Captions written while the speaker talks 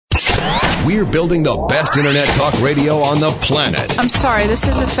We're building the best internet talk radio on the planet. I'm sorry, this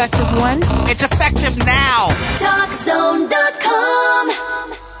is effective when? It's effective now. TalkZone.com.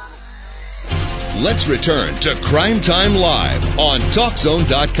 Let's return to Crime Time Live on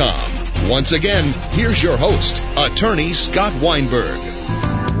TalkZone.com. Once again, here's your host, Attorney Scott Weinberg.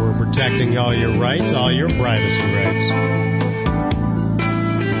 We're protecting all your rights, all your privacy rights.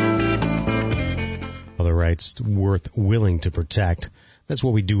 All the rights worth willing to protect. That's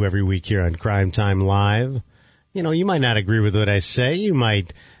what we do every week here on Crime Time Live. You know, you might not agree with what I say. You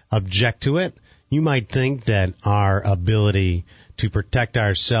might object to it. You might think that our ability to protect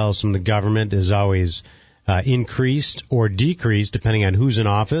ourselves from the government is always increased or decreased depending on who's in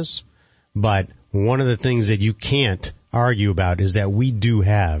office. But one of the things that you can't argue about is that we do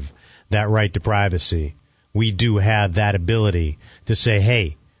have that right to privacy. We do have that ability to say,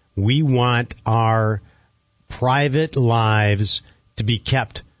 hey, we want our private lives to be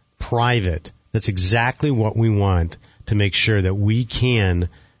kept private. That's exactly what we want to make sure that we can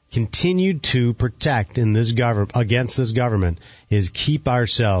continue to protect in this against this government is keep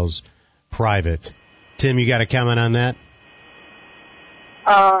ourselves private. Tim, you got a comment on that?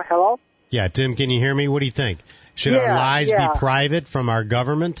 Hello? Yeah, Tim, can you hear me? What do you think? Should our lives be private from our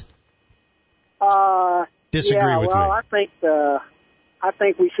government? Disagree with me. I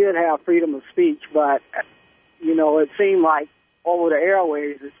think we should have freedom of speech, but you know, it seemed like over the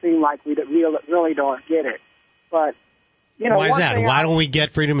airways, it seemed like we really don't get it. But you know, why is that? Why don't we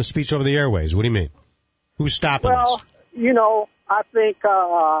get freedom of speech over the airways? What do you mean? Who's stopping us? Well, you know, I think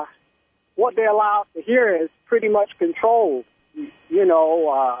what they allow us to hear is pretty much controlled.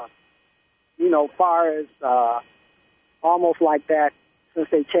 Far as almost like that since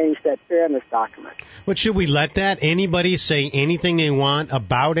they changed that fairness document. But should we let that? Anybody say anything they want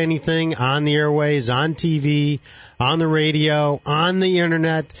about anything on the airways, on TV, on the radio, on the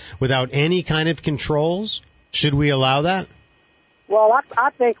internet, without any kind of controls? Should we allow that? Well, I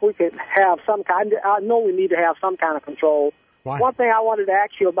think we could have some kind. I know we need to have some kind of control. Why? One thing I wanted to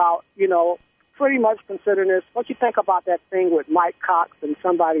ask you about, you know, pretty much considering this, what you think about that thing with Mike Cox and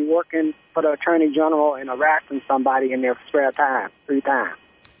somebody working for the Attorney General and harassing somebody in their free time?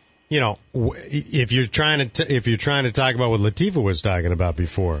 You know, if you're trying to talk about what Latifah was talking about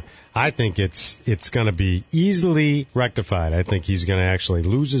before, I think it's going to be easily rectified. I think he's going to actually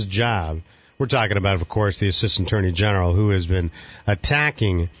lose his job. We're talking about, of course, the Assistant Attorney General who has been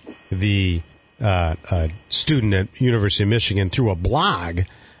attacking the student at University of Michigan through a blog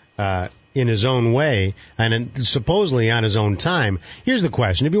in his own way and supposedly on his own time. Here's the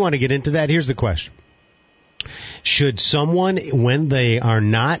question. If you want to get into that, here's the question. Should someone, when they are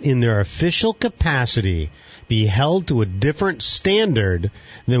not in their official capacity, be held to a different standard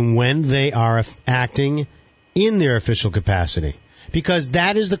than when they are acting in their official capacity? Because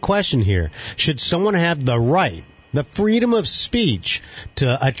that is the question here. Should someone have the right, the freedom of speech,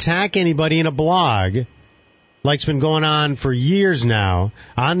 to attack anybody in a blog, like's been going on for years now,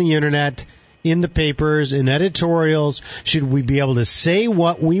 on the internet, in the papers, in editorials? Should we be able to say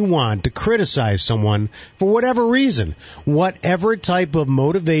what we want, to criticize someone for whatever reason, whatever type of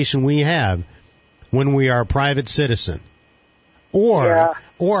motivation we have when we are a private citizen? Or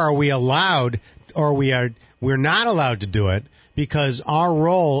are we allowed, or we're not allowed to do it because our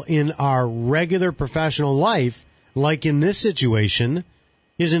role in our regular professional life, like in this situation,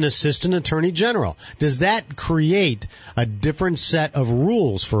 is an assistant attorney general? Does that create a different set of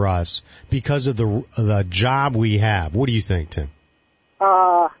rules for us because of the job we have? What do you think, Tim?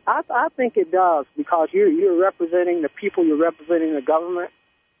 I think it does, because you're representing the people, you're representing the government,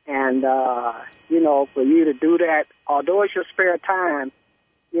 and for you to do that, although it's your spare time,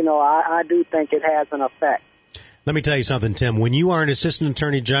 I do think it has an effect. Let me tell you something, Tim. When you are an assistant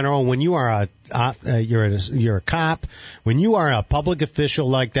attorney general, when you are you're a cop, when you are a public official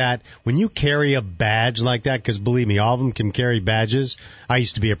like that, when you carry a badge like that, because believe me, all of them can carry badges. I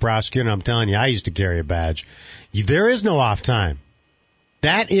used to be a prosecutor, and I'm telling you, I used to carry a badge. There is no off time.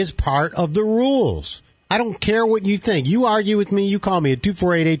 That is part of the rules. I don't care what you think. You argue with me. You call me at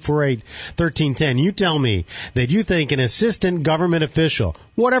 248-848-1310. You tell me that you think an assistant government official,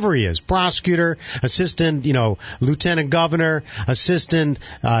 whatever he is, prosecutor, assistant, lieutenant governor, assistant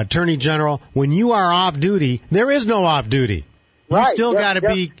attorney general, when you are off duty, there is no off duty. You still got to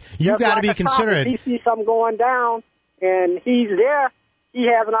be. You got to be considerate. If he sees something going down and he's there, he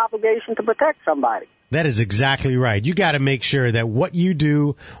has an obligation to protect somebody. That is exactly right. You got to make sure that what you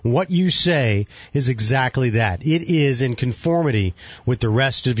do, what you say, is exactly that. It is in conformity with the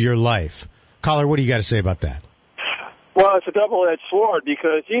rest of your life. Caller, what do you got to say about that? Well, it's a double-edged sword,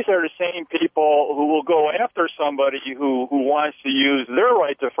 because these are the same people who will go after somebody who wants to use their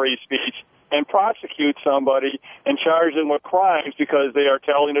right to free speech prosecute somebody and charge them with crimes because they are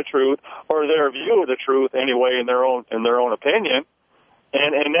telling the truth or their view of the truth anyway in their own opinion.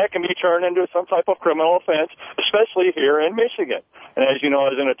 And that can be turned into some type of criminal offense, especially here in Michigan. And as you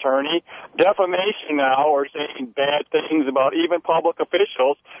know, as an attorney, defamation now, or saying bad things about even public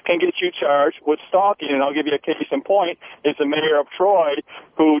officials, can get you charged with stalking. And I'll give you a case in point. It's the mayor of Troy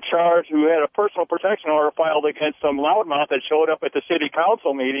who had a personal protection order filed against some loudmouth that showed up at the city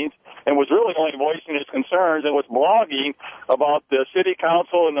council meetings and was really only voicing his concerns and was blogging about the city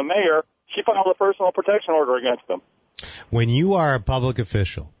council and the mayor. She filed a personal protection order against them. When you are a public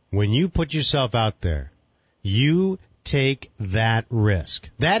official, when you put yourself out there, you take that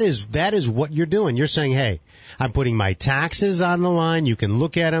risk. That is what you're doing. You're saying, hey, I'm putting my taxes on the line. You can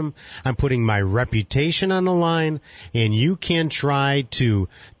look at them. I'm putting my reputation on the line, and you can try to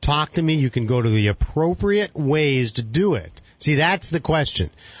talk to me. You can go to the appropriate ways to do it. See, that's the question.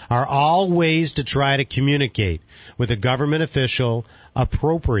 Are all ways to try to communicate with a government official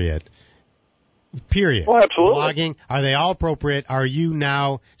appropriate? Period. Well, absolutely. Blogging, are they all appropriate? Are you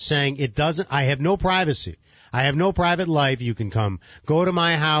now saying I have no privacy. I have no private life. You can go to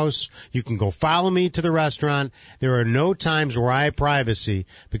my house. You can go follow me to the restaurant. There are no times where I have privacy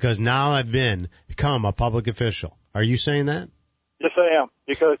because now I've become a public official. Are you saying that? Yes, I am,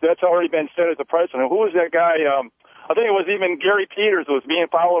 because that's already been said as the president. Who was that guy? I think it was even Gary Peters who was being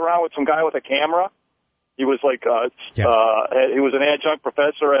followed around with some guy with a camera. He was like, he was an adjunct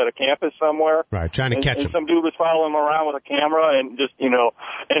professor at a campus somewhere. Right, trying to catch him. And some dude was following him around with a camera and just, and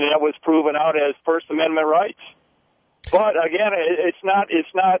that was proven out as First Amendment rights. But again, it's not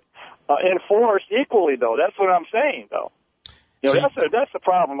enforced equally, though. That's what I'm saying, though. That's the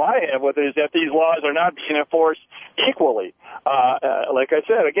problem I have with it, is that these laws are not being enforced equally. Like I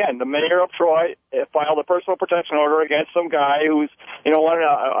said, again, the mayor of Troy filed a personal protection order against some guy who's,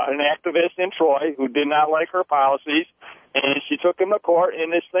 an activist in Troy who did not like her policies, and she took him to court,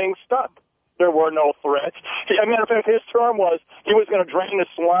 and this thing stuck. There were no threats. I mean, in fact, his term was he was going to drain the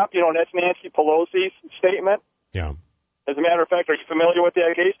swamp. And that's Nancy Pelosi's statement. Yeah. As a matter of fact, are you familiar with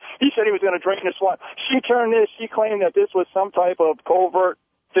that case? He said he was going to drain the swamp. She claimed that this was some type of covert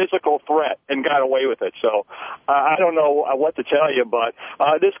physical threat and got away with it. So I don't know what to tell you, but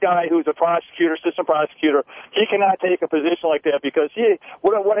this guy who's a prosecutor, assistant prosecutor, he cannot take a position like that because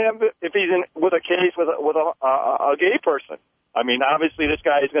what happens if he's with a case with a gay person? I mean, obviously this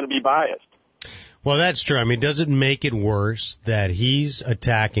guy is going to be biased. Well, that's true. I mean, does it make it worse that he's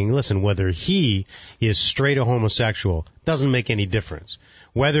attacking? Listen, whether he is straight or homosexual doesn't make any difference.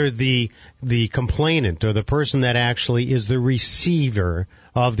 Whether the complainant or the person that actually is the receiver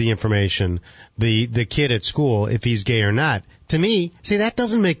of the information, the kid at school, if he's gay or not, to me, see, that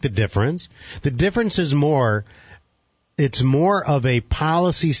doesn't make the difference. The difference is it's more of a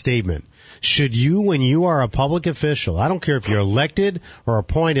policy statement. Should you, when you are a public official, I don't care if you're elected or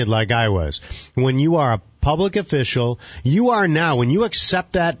appointed like I was, when you are a public official, you are now, when you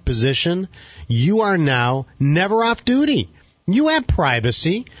accept that position, you are now never off duty. You have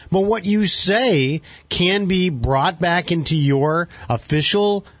privacy, but what you say can be brought back into your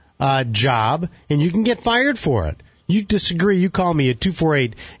official job, and you can get fired for it. You disagree, you call me at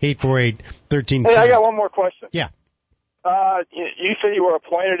 248-848-1310. Hey, I got one more question. Yeah. You said you were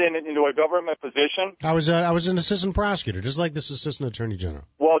appointed into a government position? I was an assistant prosecutor, just like this assistant attorney general.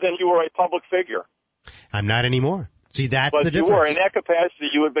 Well, then you were a public figure. I'm not anymore. See, that's the difference. But you were. In that capacity,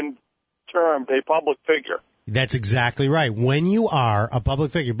 you had been termed a public figure. That's exactly right. When you are a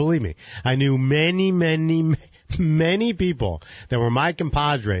public figure, believe me, I knew many people that were my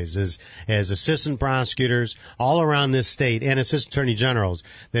compadres as assistant prosecutors all around this state and assistant attorney generals,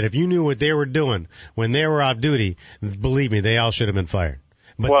 that if you knew what they were doing when they were off duty, believe me, they all should have been fired.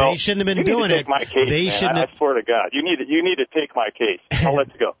 But they shouldn't have been doing it. My case, they shouldn't. I swear to God, you need to take my case. I'll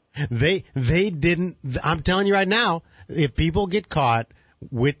let you go. They didn't. I'm telling you right now, if people get caught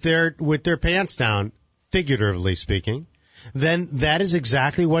with their pants down, figuratively speaking, then that is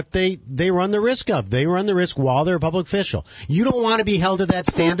exactly what they run the risk of. They run the risk while they're a public official. You don't want to be held to that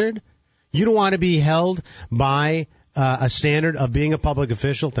standard. You don't want to be held by a standard of being a public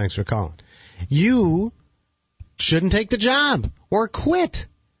official. Thanks for calling. You shouldn't take the job or quit.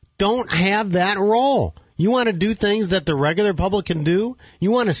 Don't have that role. You want to do things that the regular public can do?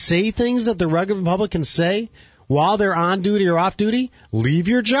 You want to say things that the regular public can say while they're on duty or off duty? Leave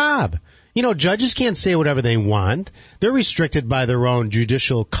your job. Judges can't say whatever they want. They're restricted by their own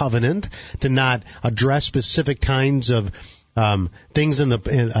judicial covenant to not address specific kinds of things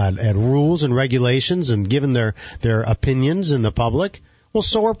and rules and regulations and given their opinions in the public. Well,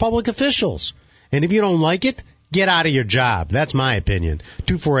 so are public officials. And if you don't like it, get out of your job. That's my opinion.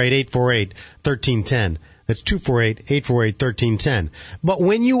 248-848-1310. That's 248-848-1310. But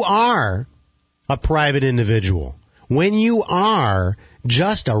when you are a private individual, when you are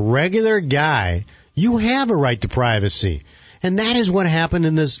just a regular guy, you have a right to privacy. And that is what happened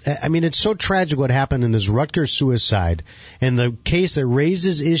in this. I mean, it's so tragic what happened in this Rutgers suicide and the case that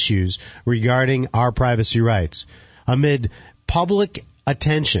raises issues regarding our privacy rights. Amid public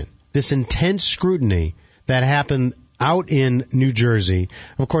attention, this intense scrutiny that happened out in New Jersey,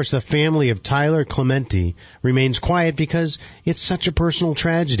 of course, the family of Tyler Clementi remains quiet because it's such a personal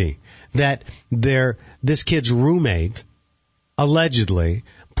tragedy that this kid's roommate allegedly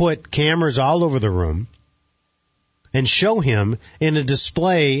put cameras all over the room and show him in a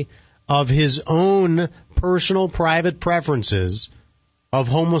display of his own personal private preferences of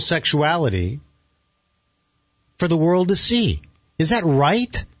homosexuality for the world to see. Is that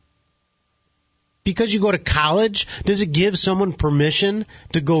right? Because you go to college, does it give someone permission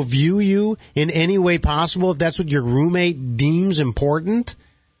to go view you in any way possible if that's what your roommate deems important?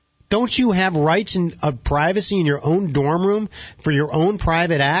 Don't you have rights of privacy in your own dorm room for your own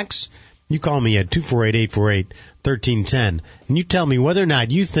private acts? You call me at 248-848-1310, and you tell me whether or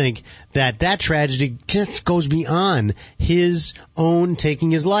not you think that tragedy just goes beyond his own taking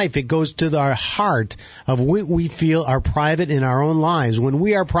his life. It goes to our heart of what we feel are private in our own lives when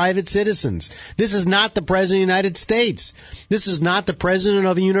we are private citizens. This is not the President of the United States. This is not the President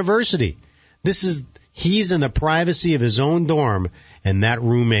of a university. He's in the privacy of his own dorm, and that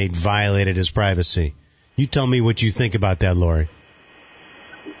roommate violated his privacy. You tell me what you think about that, Lori.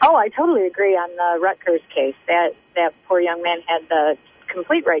 Oh, I totally agree on the Rutgers case. That poor young man had the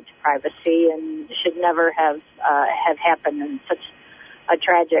complete right to privacy and should never have happened in such a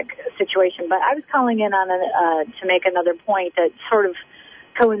tragic situation. But I was calling in on to make another point that sort of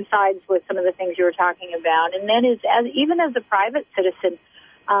coincides with some of the things you were talking about, and that is, even as a private citizen,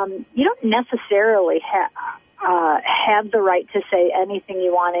 you don't necessarily have the right to say anything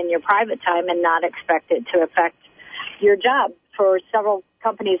you want in your private time and not expect it to affect your job. For several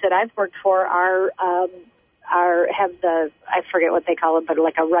companies that I've worked for have the, I forget what they call it, but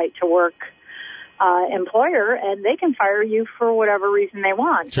like a right to work employer, and they can fire you for whatever reason they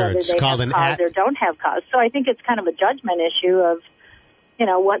want, sure, whether it's they called have cause or don't have cause. So I think it's kind of a judgment issue of,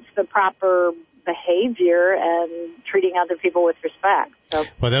 what's the proper behavior and treating other people with respect. So,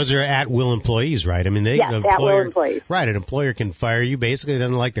 well, those are at-will employees, right? I mean, at-will employees. Right, an employer can fire you basically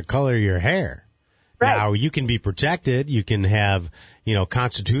doesn't like the color of your hair. Right. Now, you can be protected. You can have,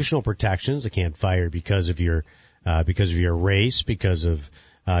 constitutional protections. They can't fire because of your race, because of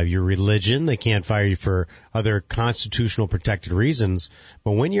your religion. They can't fire you for other constitutional protected reasons.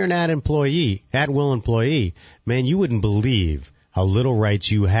 But when you're an at-will employee, man, you wouldn't believe how little rights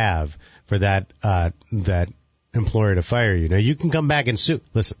you have for that employer to fire you. Now, you can come back and sue.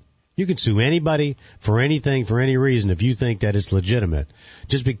 Listen. You can sue anybody for anything, for any reason, if you think that it's legitimate.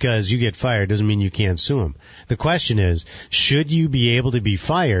 Just because you get fired doesn't mean you can't sue them. The question is, should you be able to be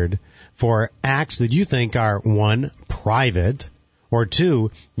fired for acts that you think are, one, private, or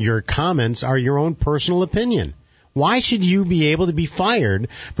two, your comments are your own personal opinion? Why should you be able to be fired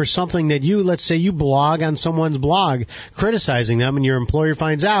for something that let's say you blog on someone's blog criticizing them and your employer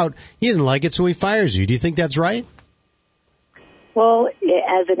finds out he doesn't like it, so he fires you? Do you think that's right? Well,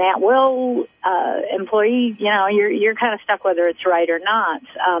 as an at-will employee, you're kind of stuck whether it's right or not.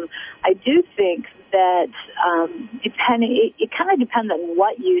 I do think that it kind of depends on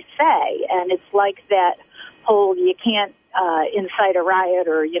what you say, and it's like that whole you can't incite a riot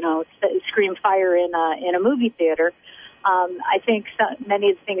or scream fire in a movie theater. I think many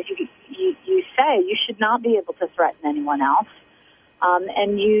of the things you say, you should not be able to threaten anyone else.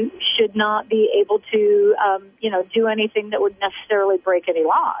 And you should not be able to, do anything that would necessarily break any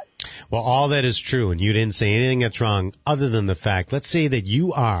laws. Well, all that is true, and you didn't say anything that's wrong other than the fact, let's say that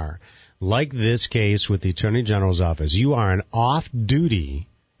you are, like this case with the Attorney General's office, you are an off-duty,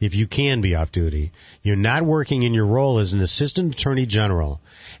 if you can be off-duty, you're not working in your role as an Assistant Attorney General,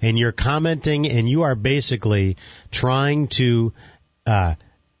 and you're commenting and you are basically trying to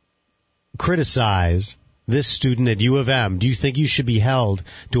criticize this student at U of M. Do you think you should be held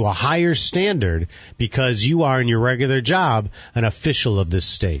to a higher standard because you are in your regular job an official of this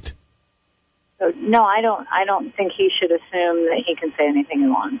state? No, I don't think he should assume that he can say anything he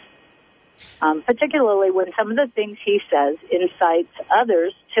wants. Particularly when some of the things he says incites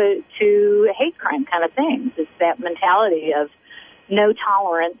others to hate crime kind of things. It's that mentality of no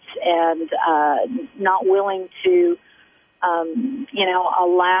tolerance and not willing to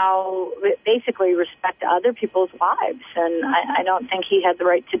basically respect other people's lives. And I don't think he had the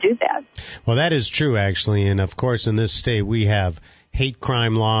right to do that. Well, that is true, actually. And, of course, in this state, we have hate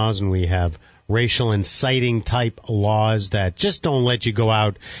crime laws and we have racial inciting type laws that just don't let you go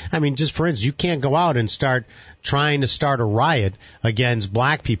out. I mean, just for instance, you can't go out and start trying to start a riot against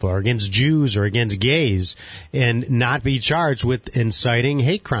black people or against Jews or against gays and not be charged with inciting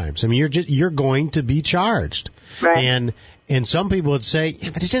hate crimes. I mean, you're going to be charged. Right. And some people would say,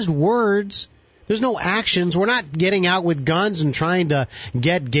 yeah, but it's just words. There's no actions. We're not getting out with guns and trying to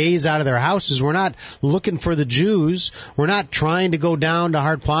get gays out of their houses. We're not looking for the Jews. We're not trying to go down to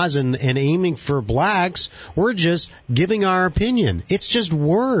Hart Plaza and aiming for blacks. We're just giving our opinion. It's just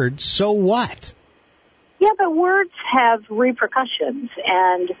words. So what? Yeah, but words have repercussions,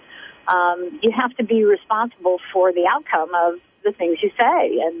 and you have to be responsible for the outcome of the things you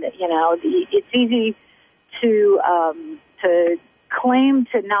say. And, it's easy to claim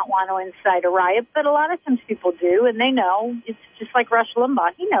to not want to incite a riot, but a lot of times people do, and they know. It's just like Rush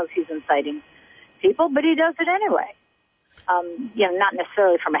Limbaugh. He knows he's inciting people, but he does it anyway. Not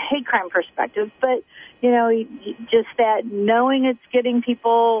necessarily from a hate crime perspective, but, just that knowing it's getting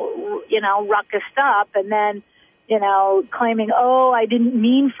people, rucked up, and then, claiming, oh, I didn't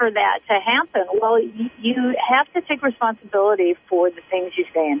mean for that to happen. Well, you have to take responsibility for the things you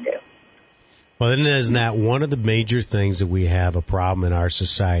say and do. Well, isn't that one of the major things that we have a problem in our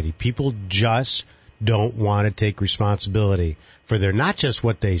society? People just don't want to take responsibility for their, not just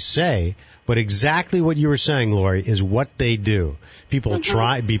what they say, but exactly what you were saying, Lori, is what they do. People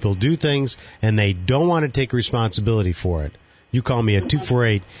people do things, and they don't want to take responsibility for it. You call me at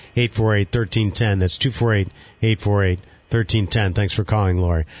 248-848-1310. That's 248-848-1310. Thanks for calling,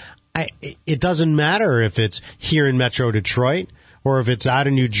 Lori. It doesn't matter if it's here in Metro Detroit, or if it's out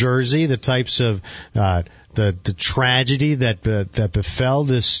in New Jersey, the types of the tragedy that befell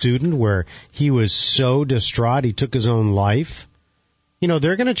this student where he was so distraught he took his own life.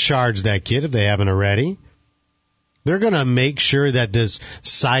 They're going to charge that kid if they haven't already. They're going to make sure that this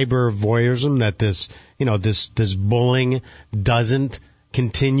cyber voyeurism, that this bullying doesn't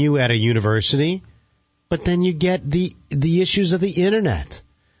continue at a university. But then you get the issues of the internet.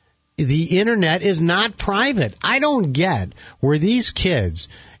 The internet is not private. I don't get where these kids,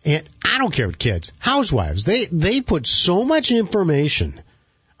 and I don't care what kids, housewives, they put so much information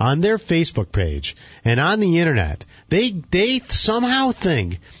on their Facebook page and on the internet. They somehow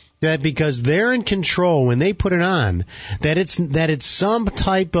think that because they're in control when they put it on, that it's some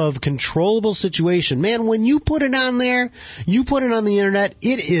type of controllable situation. Man, when you put it on there, you put it on the internet,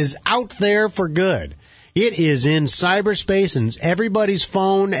 it is out there for good. It is in cyberspace and everybody's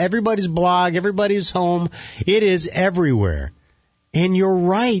phone, everybody's blog, everybody's home. It is everywhere. And your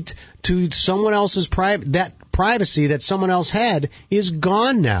right to someone else's that privacy that someone else had is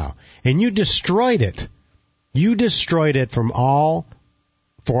gone now. And you destroyed it. You destroyed it for all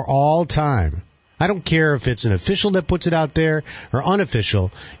time. I don't care if it's an official that puts it out there or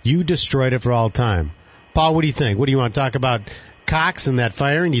unofficial. You destroyed it for all time. Paul, what do you think? What do you want to talk about? Cox and that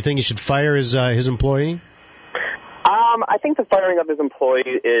firing? Do you think he should fire his employee? I think the firing of his employee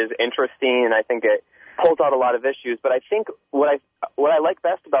is interesting, and I think it pulls out a lot of issues. But I think what I like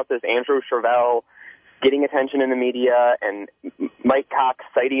best about this Andrew Chevelle getting attention in the media and Mike Cox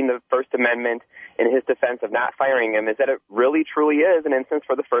citing the First Amendment in his defense of not firing him is that it really, truly is an instance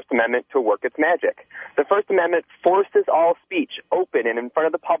for the First Amendment to work its magic. The First Amendment forces all speech open and in front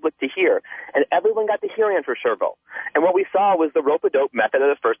of the public to hear, and everyone got to hear Andrew Chevelle. And what we saw was the rope-a-dope method of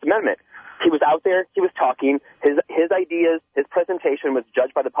the First Amendment. He was out there, he was talking, his ideas, his presentation was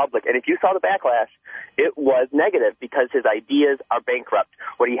judged by the public, and if you saw the backlash, it was negative because his ideas are bankrupt.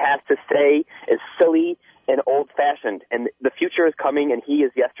 What he has to say is silly and old-fashioned, and the future is coming, and he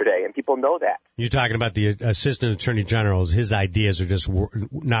is yesterday, and people know that. You're talking about the Assistant Attorney General's, his ideas are just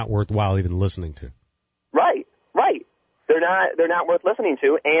not worthwhile even listening to. Right. They're not worth listening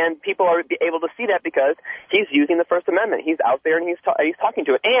to, and people are able to see that because he's using the First Amendment. He's out there and he's talking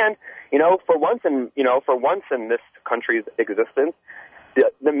to it. And for once in this country's existence,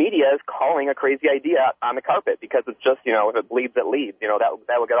 the media is calling a crazy idea on the carpet because it's just if it bleeds, it leads.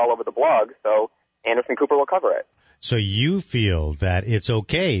 That will get all over the blog. So Anderson Cooper will cover it. So you feel that it's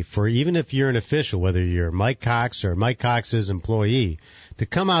okay for, even if you're an official, whether you're Mike Cox or Mike Cox's employee, to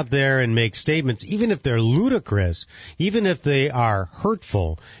come out there and make statements, even if they're ludicrous, even if they are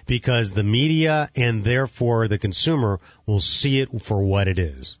hurtful, because the media and therefore the consumer will see it for what it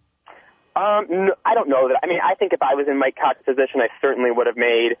is? No, I don't know that. I mean, I think if I was in Mike Cox's position, I certainly would have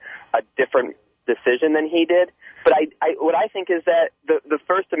made a different decision than he did. But what I think is that the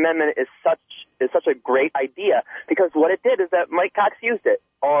First Amendment is such such a great idea, because what it did is that Mike Cox used it,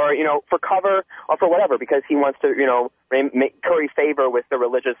 or, for cover or for whatever, because he wants to, curry favor with the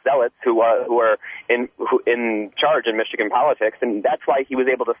religious zealots who are in charge in Michigan politics, and that's why he was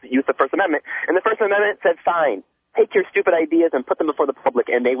able to use the First Amendment. And the First Amendment said, fine, take your stupid ideas and put them before the public,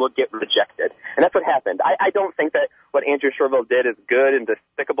 and they will get rejected. And that's what happened. I don't think that what Andrew Sherville did is good and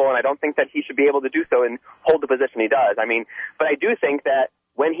despicable, and I don't think that he should be able to do so and hold the position he does. But I do think that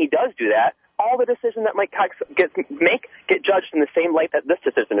when he does do that, all the decisions that Mike Cox get judged in the same light that this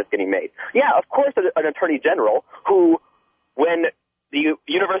decision is getting made. Yeah, of course, an attorney general who, when the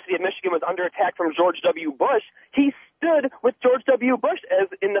University of Michigan was under attack from George W. Bush, he stood with George W. Bush as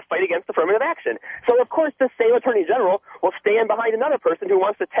in the fight against affirmative action. So, of course, the same attorney general will stand behind another person who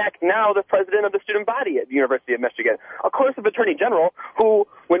wants to attack now the president of the student body at the University of Michigan. Of course, an attorney general who,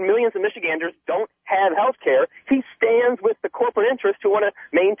 when millions of Michiganders don't have health care, he stands with the corporate interests who want to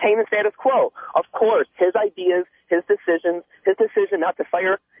maintain the status quo. Of course, his ideas, his decisions, his decision not to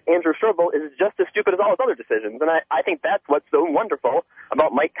fire Andrew Sherville is just as stupid as all his other decisions. And I think that's what's so wonderful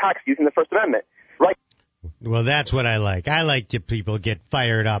about Mike Cox using the First Amendment. Right. Well, that's what I like. I like to people get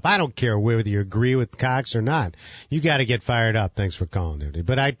fired up. I don't care whether you agree with Cox or not. You got to get fired up. Thanks for calling, dude.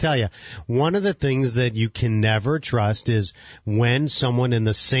 But I tell you, one of the things that you can never trust is when someone in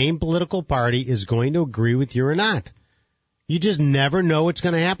the same political party is going to agree with you or not. You just never know what's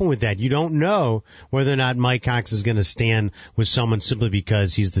going to happen with that. You don't know whether or not Mike Cox is going to stand with someone simply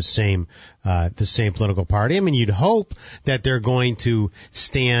because he's the same political party. I mean, you'd hope that they're going to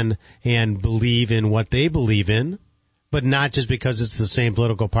stand and believe in what they believe in, but not just because it's the same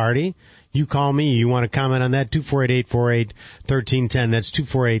political party. You call me, you want to comment on that, 248-848-1310. That's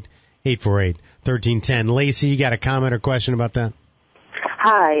 248-848-1310. Lacey, you got a comment or question about that?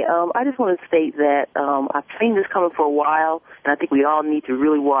 Hi, I just want to state that I've seen this coming for a while, and I think we all need to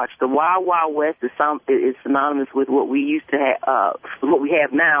really watch. The Wild Wild West is synonymous with what we used to have, what we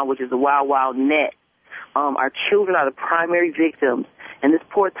have now, which is the Wild Wild Net. Our children are the primary victims, and this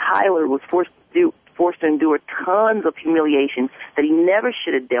poor Tyler was forced to endure tons of humiliation that he never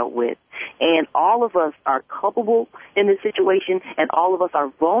should have dealt with. And all of us are culpable in this situation, and all of us are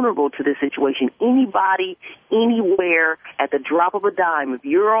vulnerable to this situation. Anybody, anywhere, at the drop of a dime, if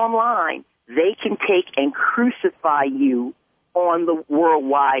you're online, they can take and crucify you on the World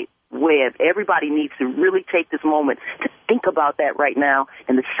Wide Web. Everybody needs to really take this moment to think about that right now.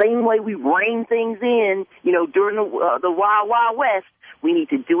 And the same way we rein things in, during the Wild Wild West, we need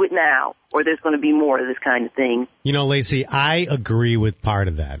to do it now, or there's going to be more of this kind of thing. Lacey, I agree with part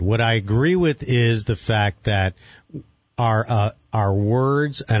of that. What I agree with is the fact that our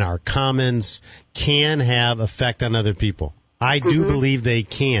words and our comments can have effect on other people. I do believe they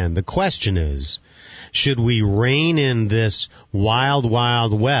can. The question is, should we rein in this wild,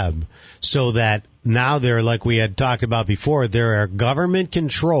 wild web so that now there, like we had talked about before, there are government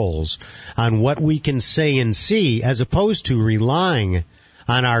controls on what we can say and see, as opposed to relying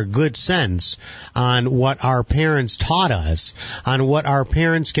on our good sense, on what our parents taught us, on what our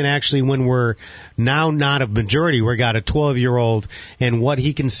parents can actually, when we're now not a majority, we've got a 12-year-old, and what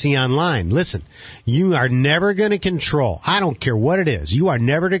he can see online. Listen, you are never going to control, I don't care what it is, you are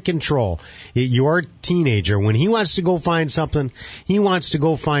never to control your teenager. When he wants to go find something, he wants to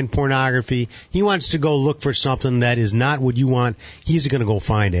go find pornography, he wants to go look for something that is not what you want, he's going to go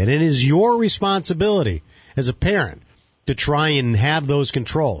find it. It is your responsibility as a parent to try and have those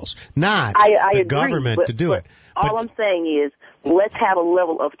controls, not the government to do it. All I'm saying is, let's have a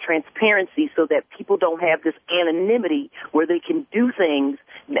level of transparency so that people don't have this anonymity where they can do things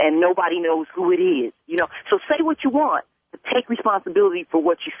and nobody knows who it is. So say what you want, but take responsibility for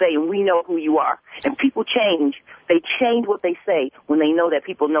what you say, and we know who you are. And people change. They change what they say when they know that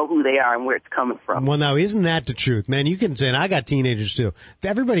people know who they are and where it's coming from. Well, now, isn't that the truth? Man, you can say, and I got teenagers too,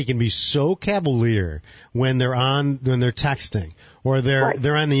 everybody can be so cavalier when they're texting or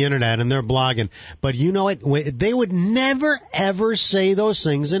they're on the internet and they're blogging. But you know what? They would never, ever say those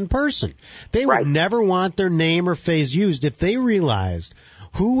things in person. They would never want their name or face used if they realized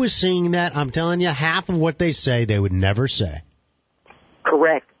who was seeing that. I'm telling you, half of what they say, they would never say.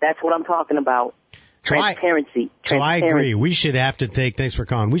 Correct. That's what I'm talking about. Transparency. So I agree. We should have to take, thanks for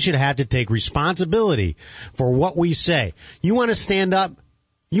calling, we should have to take responsibility for what we say. You want to stand up?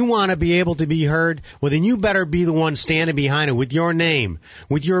 You want to be able to be heard? Well, then you better be the one standing behind it with your name,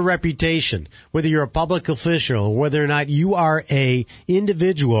 with your reputation, whether you're a public official or whether or not you are a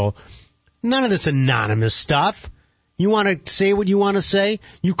individual. None of this anonymous stuff. You want to say what you want to say?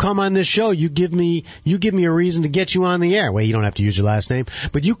 You come on this show. You give me a reason to get you on the air. Well, you don't have to use your last name,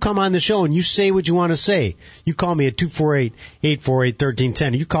 but you come on the show and you say what you want to say. You call me at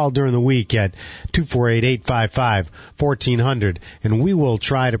 248-848-1310. You call during the week at 248-855-1400, and we will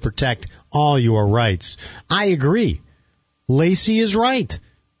try to protect all your rights. I agree. Lacey is right.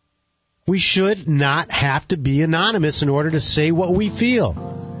 We should not have to be anonymous in order to say what we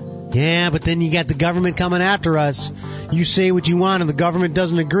feel. Yeah, but then you got the government coming after us. You say what you want and the government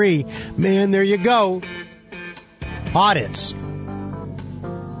doesn't agree. Man, there you go. Audits.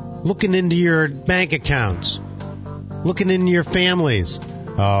 Looking into your bank accounts. Looking into your families.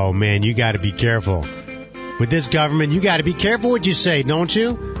 Oh, man, you got to be careful. With this government, you got to be careful what you say, don't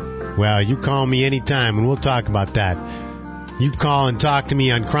you? Well, you call me anytime and we'll talk about that. You call and talk to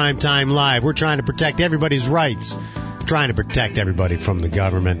me on Crime Time Live. We're trying to protect everybody's rights. Trying to protect everybody from the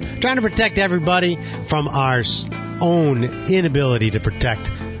government. Trying to protect everybody from our own inability to protect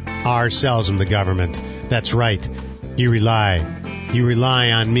ourselves from the government. That's right. You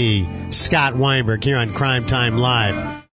rely on me, Scott Weinberg, here on Crime Time Live.